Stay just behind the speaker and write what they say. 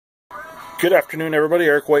Good afternoon, everybody.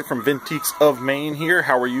 Eric White from Vintiques of Maine here.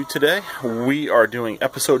 How are you today? We are doing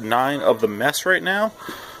episode 9 of The Mess right now.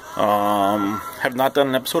 Have not done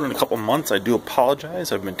an episode in a couple months. I do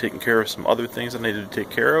apologize. I've been taking care of some other things I needed to take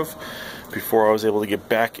care of before I was able to get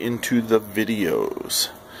back into the videos.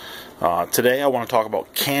 Today I want to talk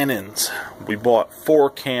about cannons. We bought 4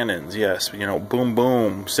 cannons. Yes, you know, boom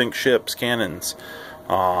boom, sink ships, cannons.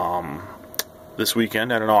 This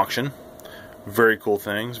weekend at an auction. Very cool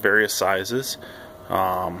things, various sizes.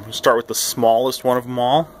 We'll start with the smallest one of them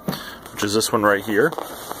all, which is this one right here.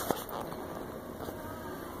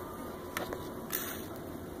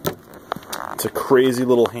 It's a crazy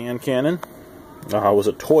little hand cannon. It was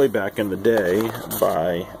a toy back in the day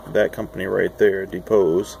by that company right there,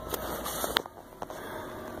 Depose.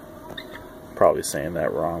 Probably saying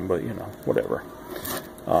that wrong, but you know, whatever.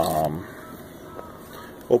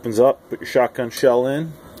 Opens up, put your shotgun shell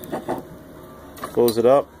in. Close it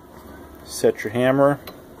up, set your hammer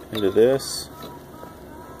into this.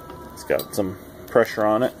 It's got some pressure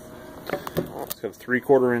on it. It's got a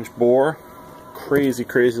 3/4 inch bore. Crazy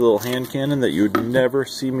little hand cannon that you would never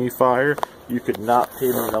see me fire. You could not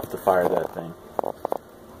pay me enough to fire that thing.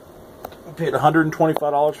 I paid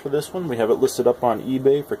 $125 for this one. We have it listed up on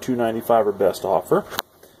eBay for $295 or best offer.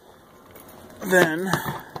 Then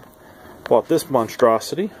bought this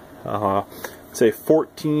monstrosity. It's a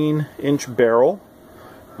 14-inch barrel,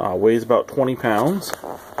 weighs about 20 pounds.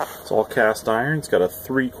 It's all cast iron. It's got a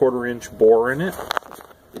 3/4 inch bore in it.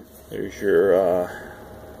 There's your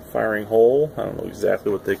firing hole. I don't know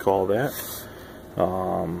exactly what they call that.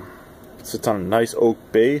 It sits on a nice oak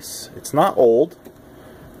base. It's not old,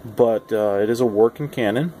 but it is a working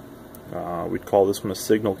cannon. We'd call this one a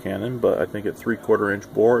signal cannon, but I think at 3/4 inch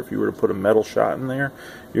bore, if you were to put a metal shot in there,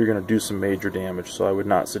 you're going to do some major damage, so I would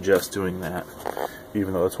not suggest doing that,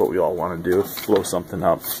 even though that's what we all want to do, blow something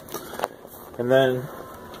up. And then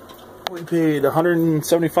we paid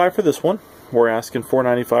 $175 for this one. We're asking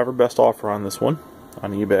 $495 or best offer on this one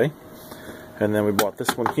on eBay. And then we bought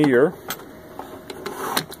this one here.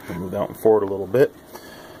 I'll move that one forward a little bit.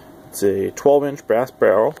 It's a 12-inch brass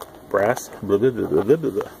barrel with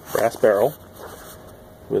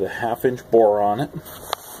a 1/2 inch bore on it.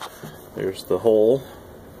 There's the hole.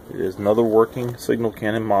 It is another working signal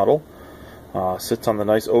cannon model. Sits on the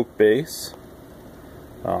nice oak base.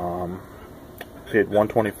 Paid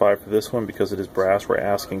 $125 for this one because it is brass. We're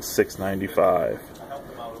asking $695.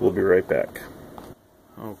 We'll be right back.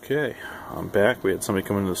 Okay, I'm back. We had somebody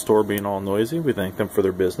come into the store being all noisy. We thank them for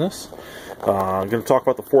their business. I'm going to talk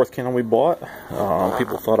about the 4th cannon we bought.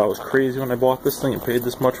 People thought I was crazy when I bought this thing and paid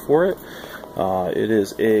this much for it. It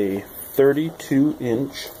is a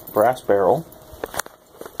 32-inch brass barrel,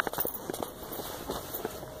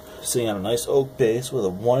 sitting on a nice oak base with a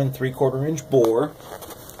 1 3/4 inch bore.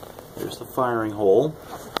 There's the firing hole.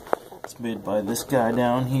 It's made by this guy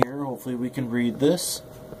down here. Hopefully we can read this.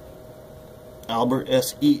 Albert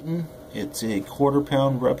S. Eaton. It's a 1/4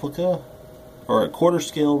 pound replica, or a 1/4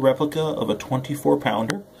 scale replica of a 24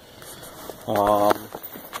 pounder.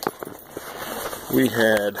 We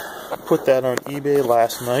had put that on eBay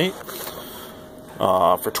last night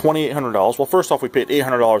for $2,800. Well, first off, we paid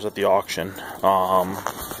 $800 at the auction. I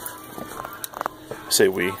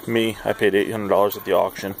paid $800 at the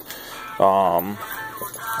auction. I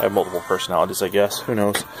have multiple personalities, I guess. Who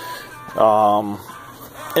knows?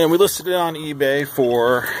 And we listed it on eBay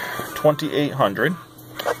for $2,800.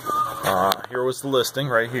 Here was the listing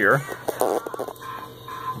right here. Let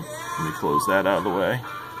me close that out of the way.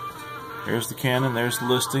 There's the cannon, there's the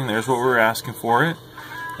listing, there's what we were asking for it.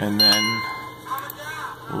 And then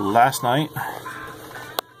last night,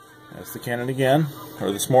 that's the cannon again,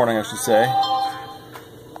 or this morning I should say,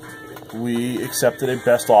 we accepted a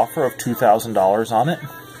best offer of $2,000 on it.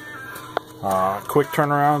 Quick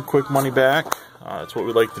turnaround, quick money back. That's what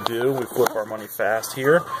we like to do. We flip our money fast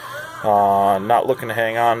here. Not looking to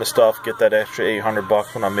hang on to stuff, get that extra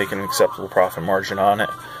 $800 when I'm making an acceptable profit margin on it.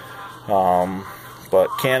 But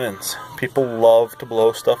cannons, people love to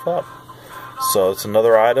blow stuff up. So it's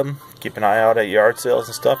another item. Keep an eye out at yard sales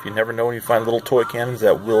and stuff. You never know when you find little toy cannons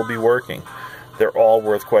that will be working. They're all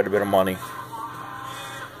worth quite a bit of money.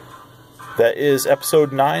 That is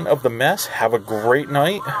episode 9 of The Mess. Have a great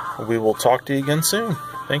night. We will talk to you again soon.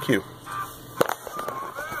 Thank you.